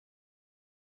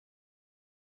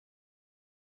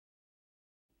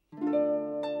Welcome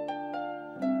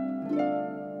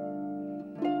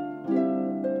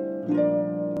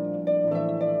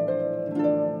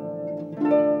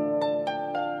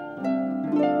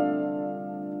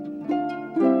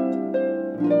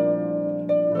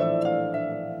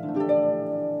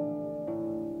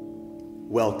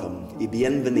y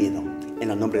bienvenido en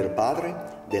el nombre del Padre,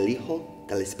 del Hijo,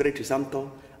 del Espíritu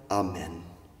Santo. Amen.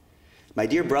 My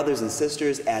dear brothers and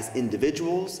sisters, as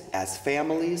individuals, as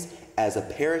families, as a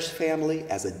parish family,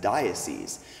 as a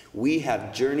diocese, we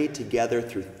have journeyed together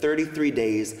through 33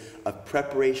 days of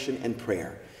preparation and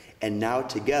prayer. And now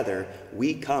together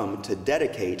we come to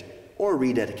dedicate or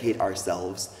rededicate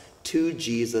ourselves to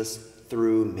Jesus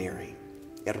through Mary.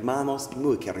 Hermanos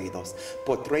muy queridos,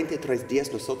 por 33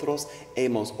 días nosotros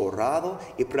hemos orado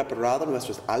y preparado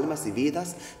nuestras almas y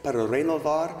vidas para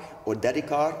renovar o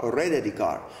dedicar o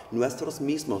rededicar nuestros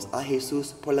mismos a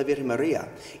Jesús por la Virgen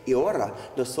María. Y ahora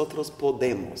nosotros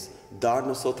podemos dar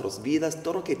nosotros vidas,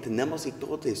 todo lo que tenemos y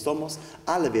todo lo que somos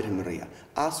a la Virgen María,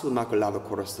 a su inmaculado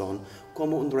corazón,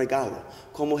 como un regalo,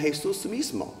 como Jesús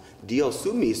mismo dio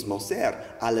su mismo ser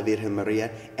a la Virgen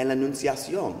María en la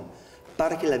Anunciación,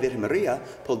 para que la Virgen María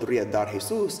podría dar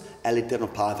Jesús al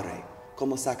Eterno Padre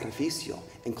como sacrificio,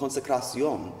 en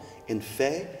consagración, en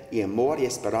fe y amor y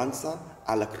esperanza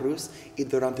a la cruz y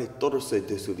durante todo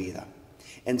su vida.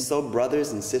 And so,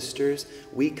 brothers and sisters,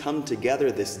 we come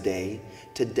together this day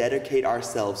to dedicate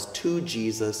ourselves to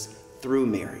Jesus through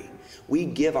Mary. We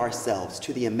give ourselves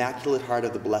to the Immaculate Heart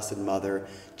of the Blessed Mother,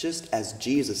 just as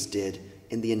Jesus did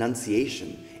in the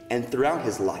Annunciation and throughout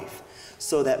his life,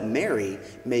 so that Mary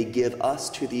may give us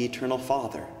to the Eternal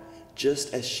Father,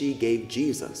 just as she gave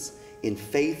Jesus in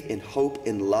faith, in hope,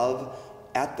 in love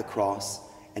at the cross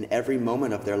and every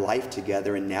moment of their life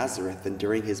together in Nazareth and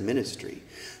during his ministry,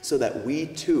 so that we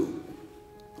too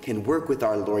can work with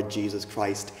our Lord Jesus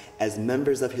Christ as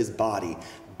members of his body,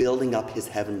 building up his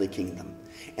heavenly kingdom.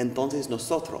 Entonces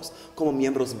nosotros, como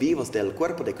miembros vivos del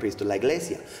cuerpo de Cristo, la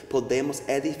Iglesia, podemos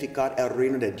edificar el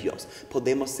reino de Dios.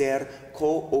 Podemos ser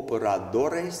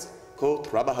cooperadores,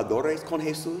 co-trabajadores con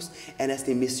Jesús en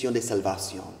esta misión de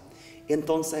salvación.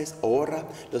 Entonces, ahora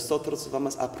nosotros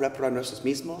vamos a preparar nosotros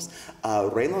mismos a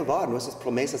renovar nuestras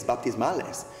promesas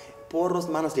bautismales por las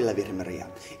manos de la Virgen María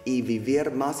y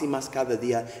vivir más y más cada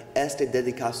día esta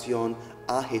dedicación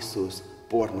a Jesús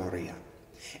por María.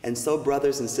 And so,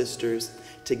 brothers and sisters,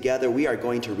 together we are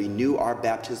going to renew our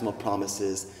baptismal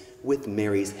promises with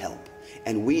Mary's help.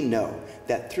 And we know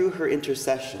that through her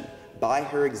intercession, by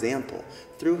her example,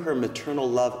 through her maternal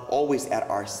love always at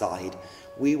our side,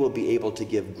 we will be able to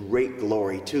give great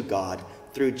glory to God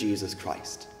through Jesus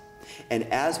Christ.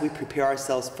 And as we prepare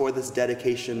ourselves for this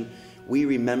dedication, we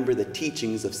remember the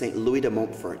teachings of St. Louis de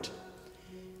Montfort.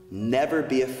 Never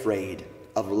be afraid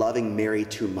of loving Mary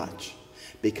too much,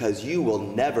 because you will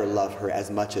never love her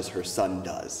as much as her son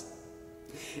does.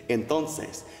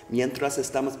 Entonces, mientras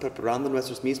estamos preparando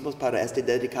nuestros mismos para esta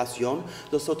dedicación,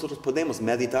 nosotros podemos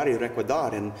meditar y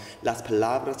recordar en las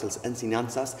palabras, las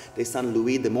enseñanzas de San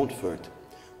Louis de Montfort.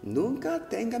 Nunca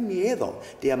tenga miedo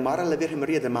de amar a la Virgen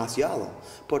María demasiado,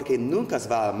 porque nunca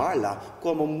va a amarla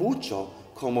como mucho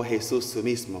como Jesús su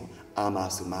mismo ama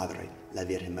a su madre, la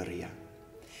Virgen María.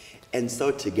 And so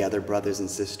together, brothers and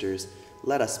sisters,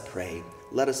 let us pray,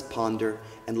 let us ponder,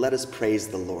 and let us praise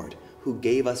the Lord, who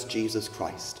gave us Jesus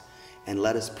Christ. And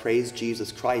let us praise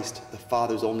Jesus Christ, the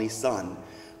Father's only Son,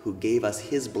 who gave us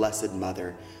his blessed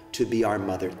mother to be our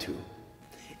mother too.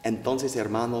 Entonces,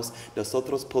 hermanos,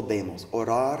 nosotros podemos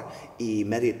orar y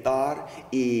meditar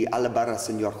y alabar al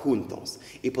Señor juntos.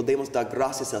 Y podemos dar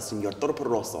gracias al Señor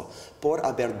Todopoderoso por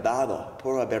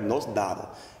habernos dado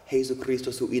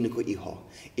Jesucristo, su único Hijo.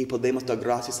 Y podemos dar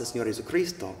gracias al Señor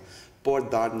Jesucristo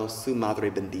por darnos su Madre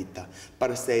bendita,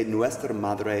 para ser nuestra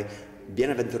Madre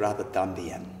bienaventurada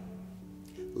también.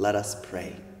 Let us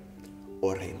pray.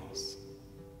 Oremos.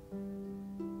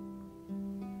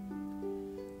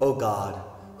 O God,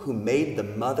 who made the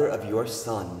mother of your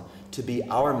Son to be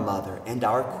our mother and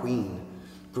our queen,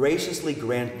 graciously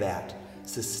grant that,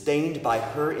 sustained by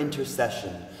her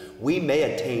intercession, we may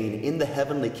attain in the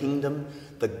heavenly kingdom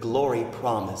the glory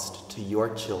promised to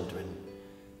your children.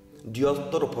 Dios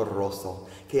Todopoderoso,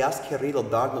 que has querido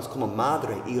darnos como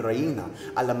madre y reina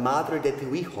a la madre de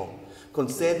tu Hijo,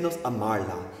 concédenos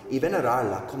amarla y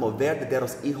venerarla como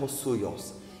verdaderos hijos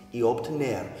suyos y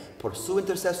obtener por su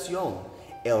intercesión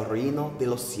el reino de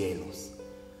los cielos.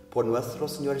 Por nuestro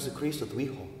Señor Jesucristo, tu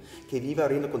Hijo, que vive y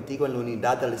reina contigo en la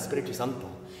unidad del Espíritu Santo,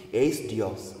 es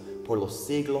Dios por los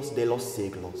siglos de los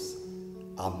siglos.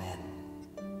 Amén.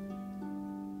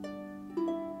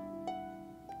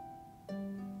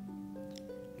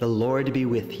 The Lord be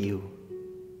with you.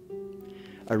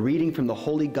 A reading from the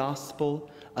Holy Gospel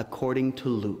according to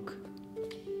Luke.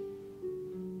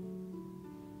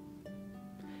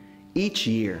 Each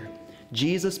year,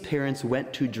 Jesus' parents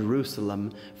went to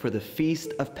Jerusalem for the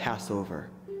feast of Passover.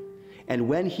 And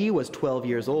when he was 12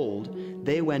 years old,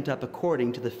 they went up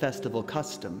according to the festival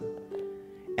custom.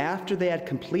 After they had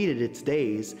completed its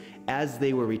days, as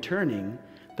they were returning,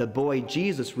 the boy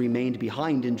Jesus remained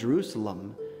behind in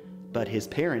Jerusalem, but his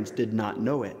parents did not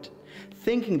know it.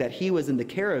 Thinking that he was in the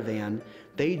caravan,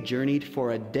 they journeyed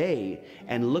for a day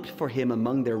and looked for him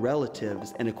among their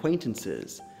relatives and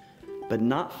acquaintances. But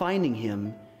not finding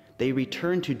him, they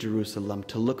returned to Jerusalem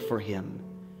to look for him.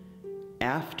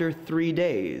 After 3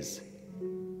 days,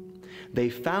 they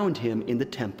found him in the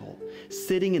temple,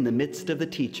 sitting in the midst of the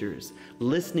teachers,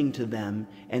 listening to them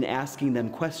and asking them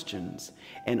questions.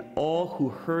 And all who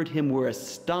heard him were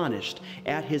astonished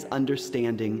at his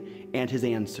understanding and his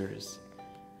answers.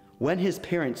 When his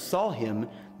parents saw him,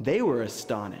 they were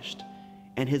astonished.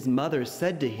 And his mother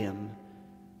said to him,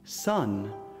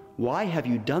 "Son, why have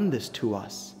you done this to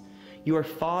us? Your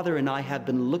father and I have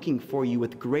been looking for you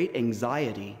with great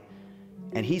anxiety."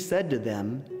 And he said to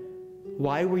them,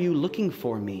 "Why were you looking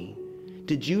for me?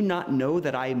 Did you not know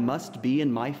that I must be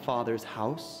in my Father's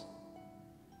house?"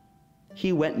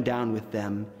 He went down with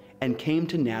them and came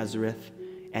to Nazareth,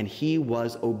 and he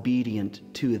was obedient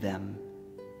to them.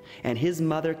 And his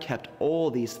mother kept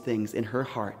all these things in her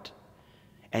heart.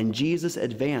 And Jesus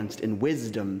advanced in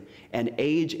wisdom and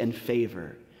age and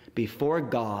favor before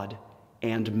God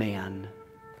and man.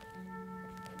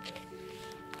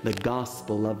 The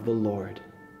Gospel of the Lord.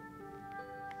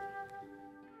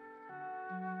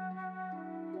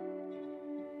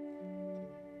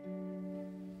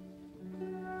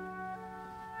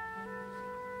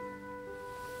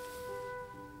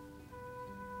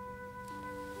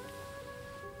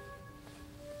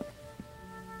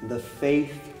 The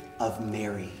faith of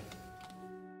Mary.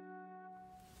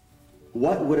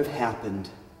 What would have happened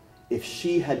if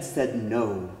she had said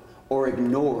no, or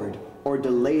ignored, or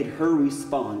delayed her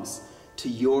response to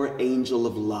your angel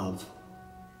of love?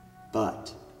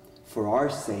 But for our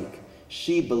sake,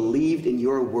 she believed in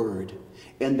your word,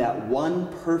 and that one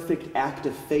perfect act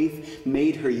of faith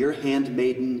made her your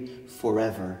handmaiden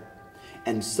forever.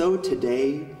 And so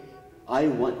today, I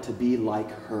want to be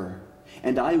like her.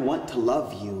 And I want to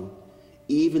love you,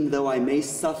 even though I may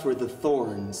suffer the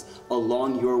thorns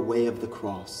along your way of the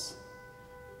cross.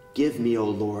 Give me, O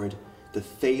Lord, the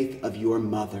faith of your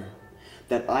mother,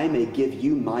 that I may give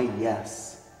you my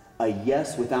yes, a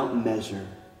yes without measure.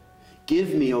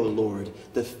 Give me, O Lord,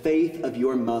 the faith of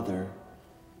your mother,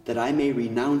 that I may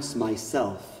renounce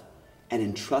myself and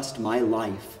entrust my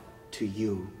life to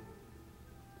you.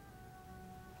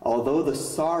 Although the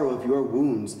sorrow of your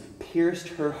wounds pierced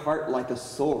her heart like a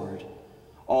sword,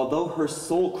 although her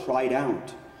soul cried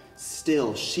out,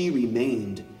 still she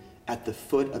remained at the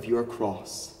foot of your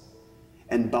cross.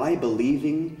 And by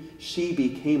believing, she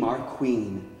became our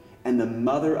queen and the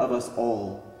mother of us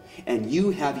all. And you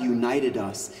have united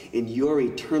us in your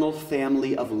eternal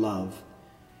family of love.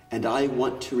 And I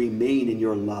want to remain in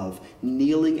your love,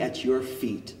 kneeling at your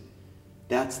feet.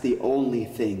 That's the only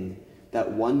thing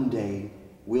that one day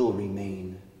will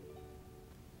remain.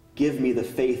 Give me the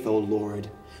faith, O Lord,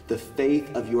 the faith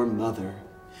of your mother,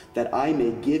 that I may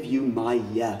give you my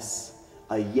yes,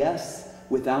 a yes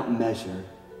without measure.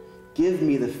 Give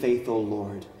me the faith, O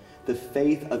Lord, the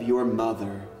faith of your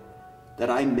mother,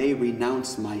 that I may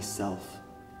renounce myself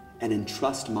and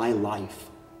entrust my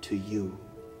life to you.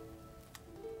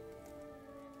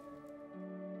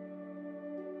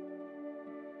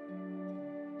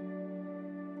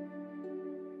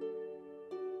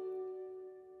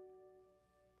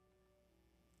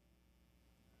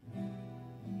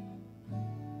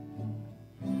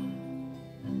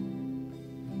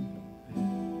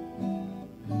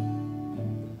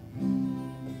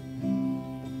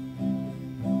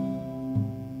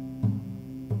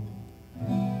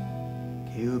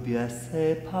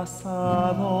 Hubiese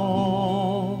pasado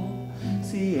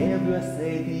si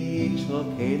hubiese dicho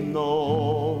que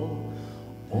no,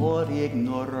 o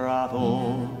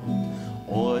ignorado,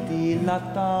 o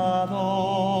dilatado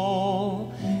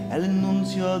el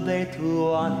anuncio de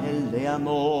tu ángel de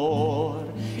amor.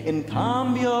 En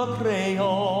cambio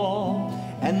creyó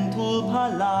en tu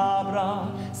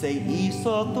palabra, se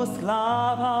hizo tu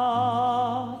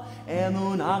esclava. En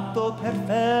un acto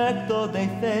perfecto de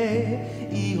fe,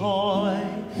 y hoy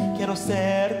quiero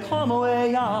ser como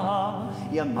ella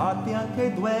y amarte aunque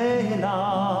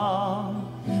duela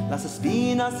las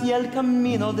espinas y el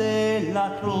camino de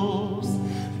la cruz.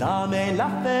 Dame la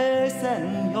fe,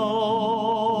 Señor,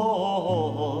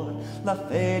 la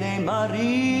fe de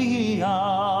María,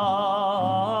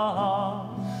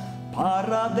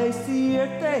 para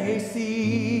decirte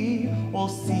sí, o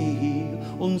sí,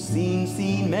 un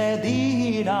sin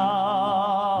medidas.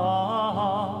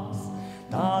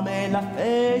 Dame la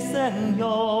fe,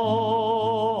 Señor,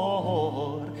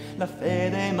 la fe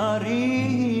de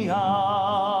María,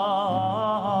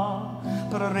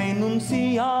 para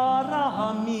renunciar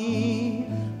a mí,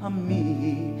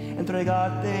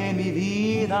 entregarte mi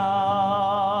vida.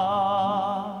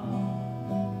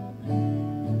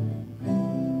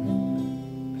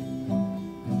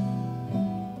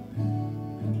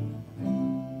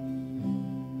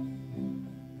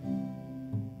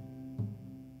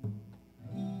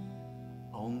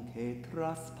 Aunque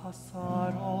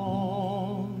traspasaron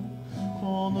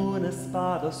con una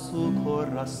espada su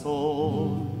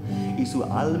corazón y su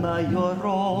alma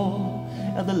lloró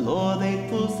el dolor de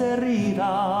tus heridas,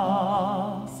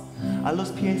 a los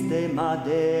pies de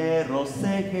madero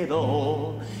se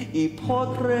quedó, y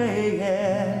por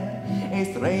creer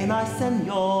es reina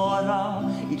Señora,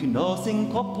 y tú nos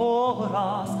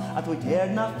incorporas a tu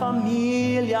eterna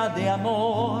familia de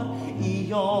amor, y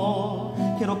yo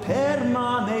quiero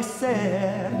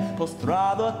permanecer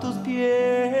postrado a tus pies.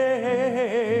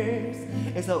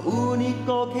 Es lo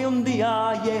único que un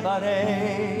día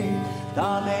llevaré.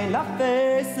 Dame la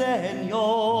fe, Señor,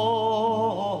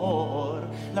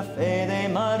 la fe de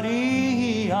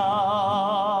María,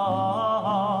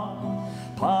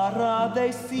 para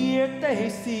decirte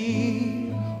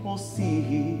sí, o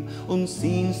sí, un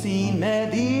sin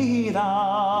medidas.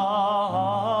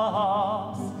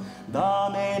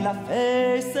 Dame la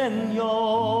fe, Señor,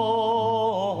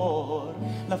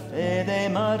 la fe de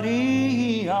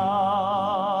María,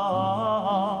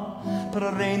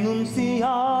 para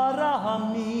renunciar a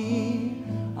mí,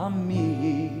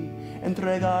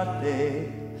 entregarte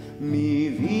mi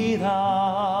vida.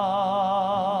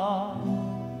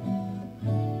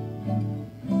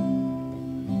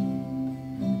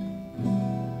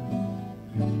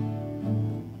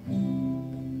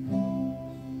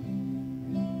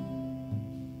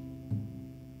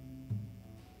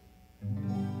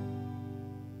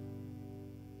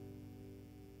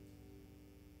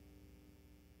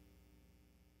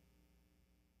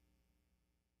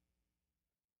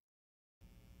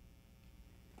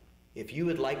 If you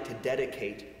would like to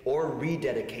dedicate or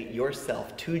rededicate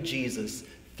yourself to Jesus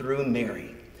through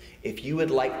Mary, if you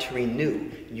would like to renew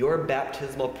your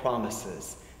baptismal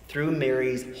promises through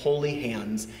Mary's holy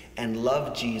hands and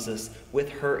love Jesus with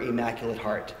her immaculate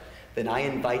heart, then I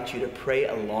invite you to pray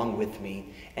along with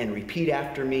me and repeat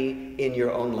after me in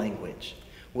your own language.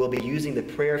 We'll be using the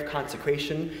prayer of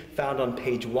consecration found on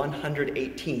page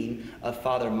 118 of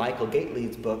Father Michael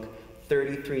Gately's book,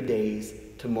 33 Days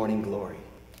to Morning Glory.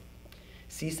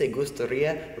 Si se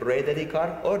gustaría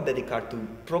rededicar o dedicar tu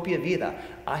propia vida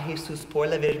a Jesús por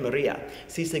la Virgen María,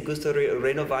 si se gustaría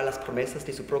renovar las promesas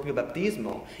de su propio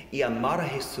bautismo y amar a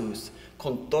Jesús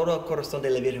con todo el corazón de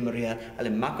la Virgen María, al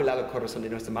inmaculado corazón de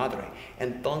nuestra Madre,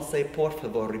 entonces, por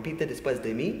favor, repite después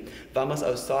de mí. Vamos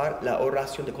a usar la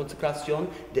oración de consagración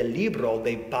del libro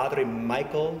de Padre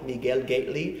Michael Miguel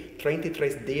Gately,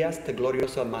 33 días de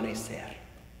glorioso amanecer.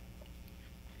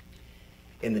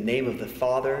 In the name of the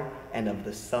Father, and of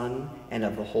the Son, and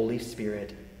of the Holy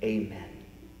Spirit. Amen.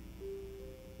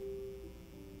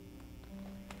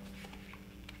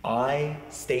 I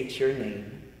state your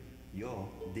name. Yo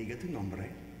diga tu nombre.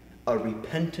 A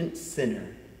repentant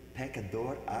sinner.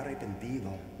 Pecador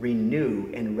arrepentido.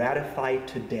 Renew and ratify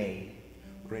today.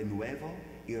 Renuevo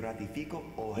y ratifico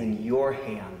hoy. In your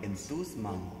hand. En tus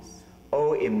manos.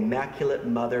 O Immaculate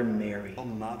Mother Mary. Oh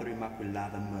Madre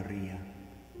Inmaculada María.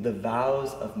 The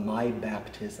vows of my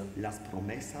baptism. Las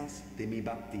promesas de mi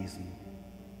bautismo.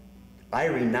 I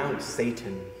renounce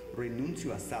Satan.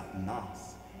 Renuncio a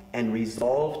Satanás. And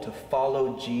resolve to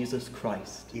follow Jesus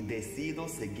Christ. Y decido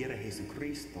seguir a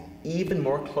Jesucristo. Even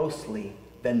more closely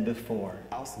than before.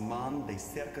 Aos más de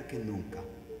cerca que nunca.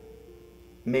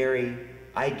 Mary,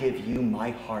 I give you my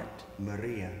heart.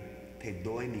 María, te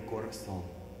doy mi corazón.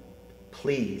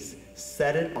 Please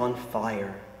set it on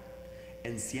fire.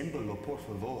 Enciéndolo, por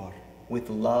favor. With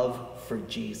love for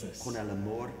Jesus. Con el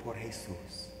amor por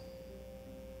Jesús.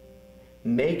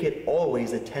 Make it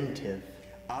always attentive.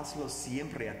 Hazlo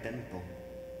siempre atento.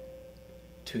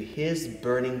 To his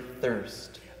burning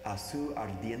thirst. A su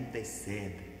ardiente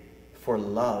sed. For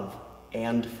love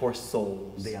and for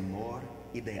souls. De amor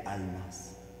y de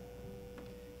almas.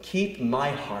 Keep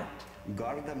my heart.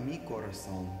 Guarda mi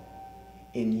corazón.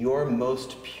 In your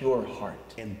most pure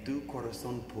heart. En tu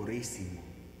corazón purísimo.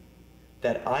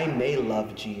 That I may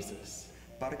love Jesus.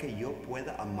 Para que yo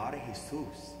pueda amar a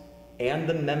Jesús. and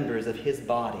the members of his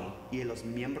body y los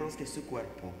miembros de su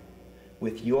cuerpo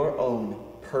with your own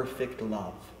perfect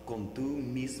love. con tu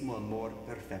mismo amor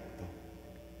perfecto.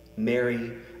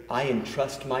 Mary, I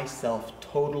entrust myself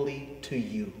totally to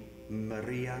you.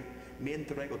 María, me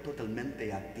entrego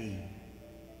totalmente a ti,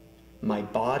 My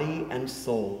body and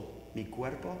soul, mi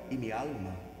cuerpo y mi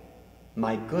alma,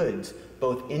 my goods,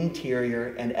 both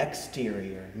interior and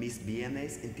exterior, mis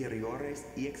bienes interiores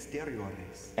y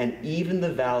exteriores, and even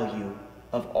the value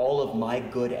of all of my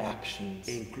good actions.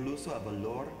 e incluso el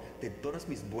valor de todas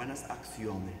mis buenas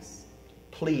acciones.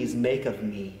 Please make of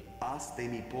me, Haz de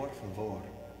mí, por favor,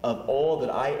 of all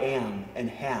that I am and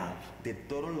have, de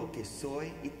todo lo que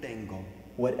soy y tengo,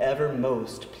 whatever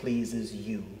most pleases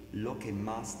you. lo que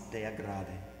más te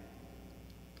agrade.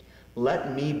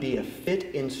 Let me be a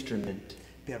fit instrument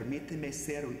Permíteme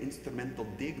ser un instrumento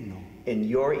digno in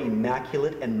your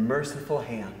immaculate and merciful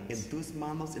en hands tus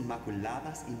manos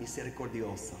inmaculadas y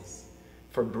misericordiosas,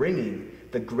 for bringing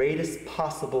the greatest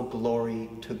possible glory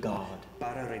to God.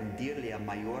 para rendirle el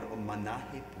mayor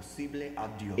homenaje posible a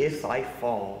Dios. If I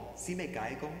fall, Si me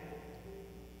caigo,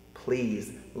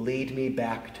 please lead me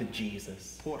back to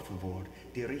Jesus. por favor,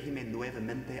 dirígeme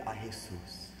nuevamente a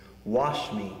Jesús.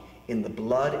 Wash me in the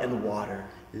blood and water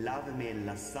Lávame en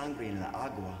la sangre y en la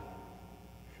agua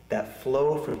that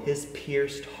flow from his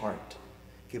pierced heart,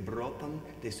 que brotan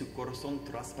de su corazón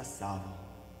traspasado,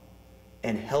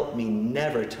 and help me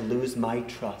never to lose my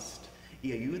trust y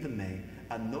ayúdame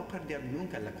a no perder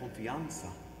nunca la confianza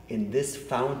in this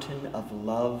fountain of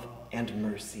love and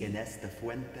mercy. en esta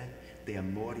fuente de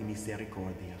amor y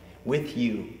misericordia. With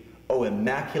you, O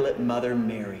Immaculate Mother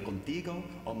Mary, Contigo,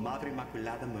 oh Madre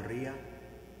Inmaculada María,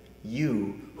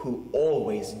 you who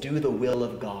always do the will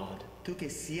of God, tú que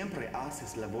siempre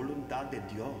haces la voluntad de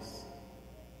Dios,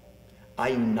 I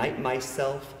unite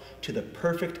myself to the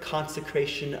perfect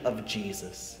consecration of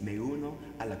Jesus, me uno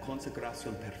a la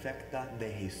consagración perfecta de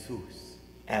Jesús,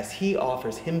 as he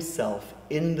offers himself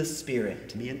in the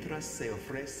Spirit mientras se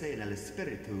ofrece en el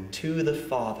Espíritu to the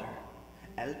Father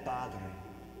el Padre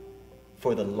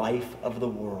for the life of the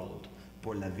world.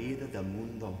 por la vida del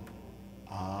mundo.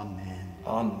 Amén.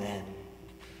 Amen.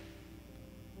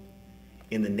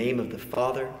 In the name of the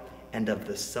Father, and of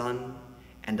the Son,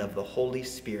 and of the Holy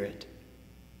Spirit.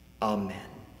 Amen.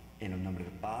 En el nombre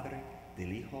del Padre,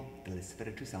 del Hijo, del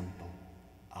Espíritu Santo.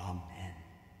 Amén.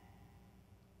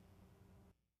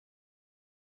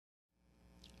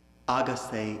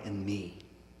 Hágase en mí.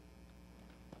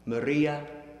 María,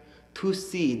 tú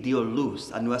sí dio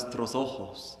luz a nuestros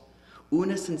ojos.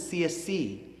 Una sencilla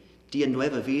sí dio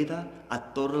nueva vida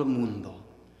a todo el mundo.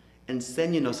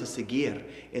 Enséñanos a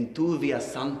seguir en tu vía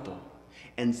santo.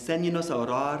 Enséñanos a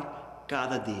orar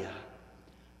cada día.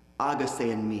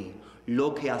 Hágase en mí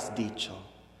lo que has dicho.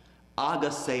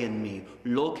 Hágase en mí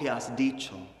lo que has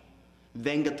dicho.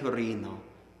 Venga tu reino.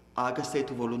 Hágase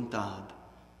tu voluntad.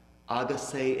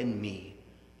 Hágase en mí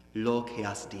lo que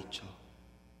has dicho.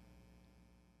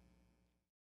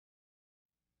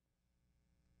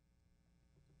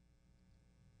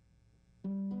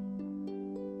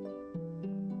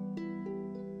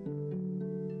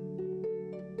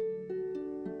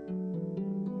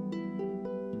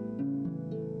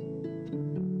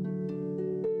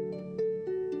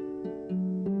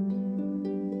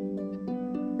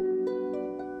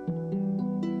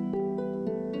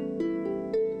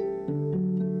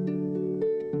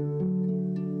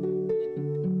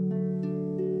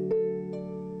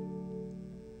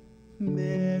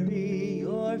 Mary,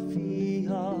 your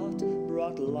fiat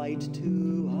brought light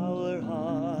to our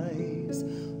eyes.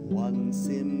 One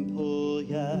simple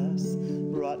yes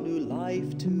brought new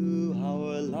life to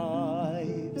our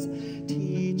lives.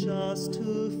 Teach us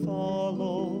to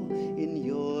follow in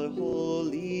your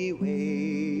holy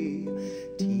way.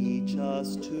 Teach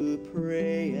us to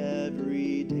pray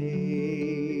every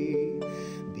day.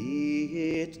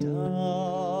 Be it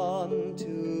done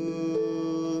to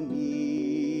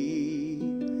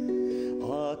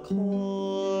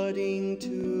according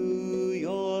to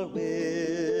your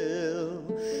will,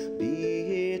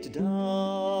 be it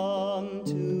done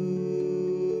to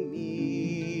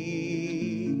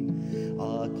me.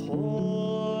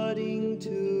 According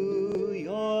to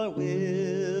your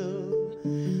will,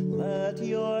 let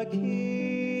your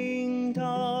kingdom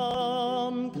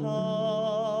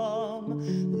come,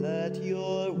 let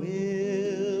your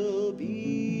will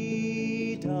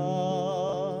be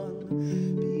done.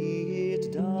 Be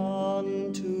it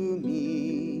done to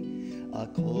me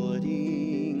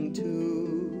according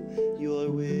to your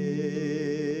will.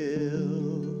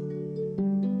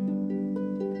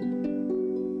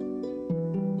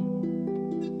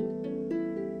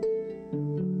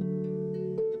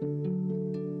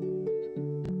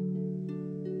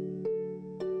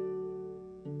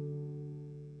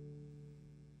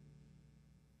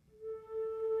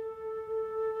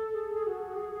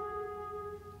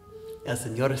 El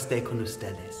Señor esté con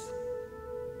ustedes.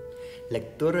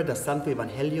 Lectura del Santo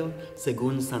Evangelio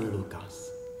según San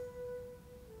Lucas.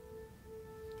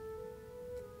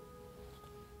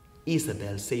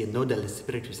 Isabel se llenó del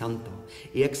Espíritu Santo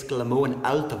y exclamó en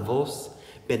alta voz: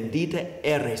 Bendita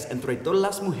eres entre todas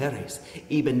las mujeres,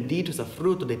 y bendito es el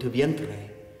fruto de tu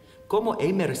vientre. ¿Cómo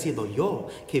he merecido yo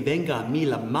que venga a mí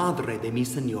la madre de mi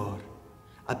Señor?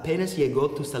 Apenas llegó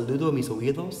tu saludo a mis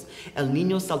oídos, el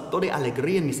niño saltó de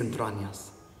alegría en mis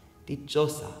entrañas.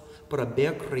 Dichosa por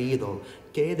haber creído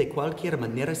que de cualquier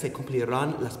manera se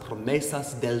cumplirán las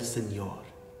promesas del Señor.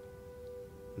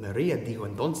 María dijo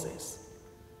entonces: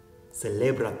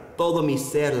 Celebra todo mi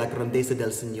ser la grandeza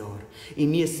del Señor, y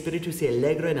mi espíritu se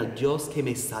alegra en el Dios que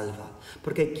me salva,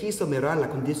 porque quiso mirar la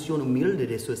condición humilde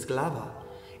de su esclava.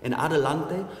 En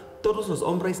adelante, todos los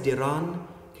hombres dirán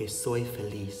que soy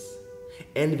feliz.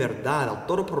 En verdad, el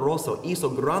Todopoderoso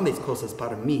hizo grandes cosas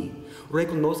para mí.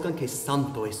 Reconozcan que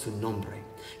santo es su nombre,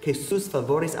 que sus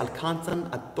favores alcanzan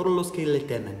a todos los que le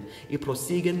temen y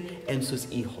prosiguen en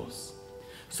sus hijos.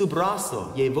 Su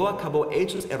brazo llevó a cabo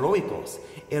hechos heroicos,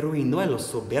 arruinó a los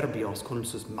soberbios con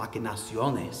sus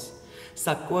maquinaciones,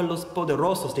 sacó a los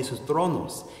poderosos de sus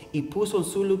tronos y puso en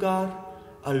su lugar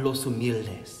a los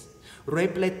humildes.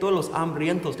 Repletó a los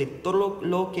hambrientos de todo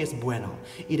lo que es bueno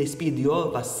y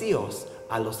despidió vacíos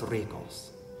a los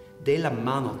ricos. De la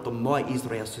mano tomó a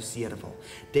Israel su siervo,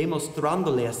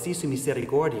 demostrándole así su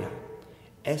misericordia.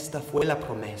 Esta fue la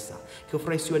promesa que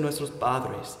ofreció a nuestros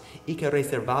padres y que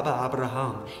reservaba a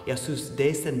Abraham y a sus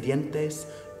descendientes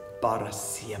para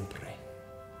siempre.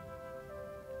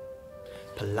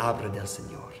 Palabra del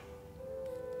Señor.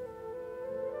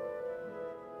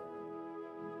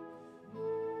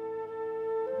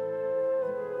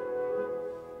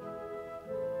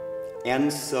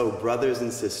 And so, brothers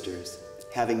and sisters,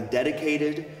 having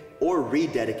dedicated or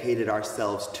rededicated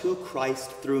ourselves to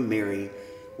Christ through Mary,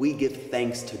 we give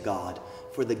thanks to God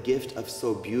for the gift of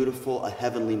so beautiful a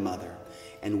heavenly mother.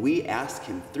 And we ask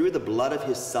him through the blood of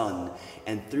his Son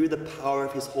and through the power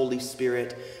of his Holy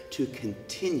Spirit to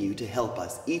continue to help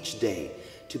us each day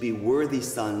to be worthy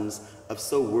sons of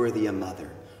so worthy a mother,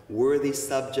 worthy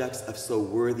subjects of so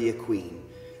worthy a queen,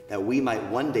 that we might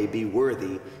one day be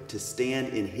worthy to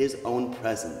stand in his own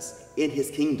presence, in his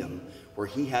kingdom, where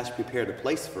he has prepared a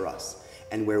place for us,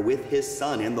 and where with his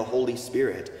Son and the Holy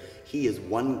Spirit, he is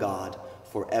one God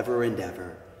forever and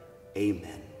ever.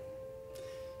 Amen.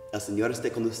 El Señor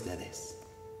esté con ustedes.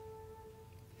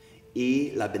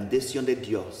 Y la bendición de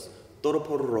Dios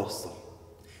Todopoderoso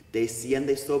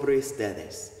desciende sobre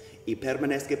ustedes y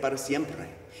permanezca para siempre,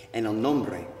 en el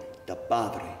nombre del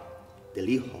Padre, del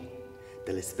Hijo,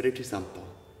 del Espíritu Santo.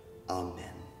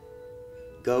 Amen.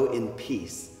 Go in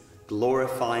peace,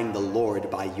 glorifying the Lord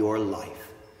by your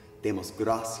life. Demos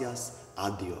gracias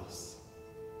a Dios.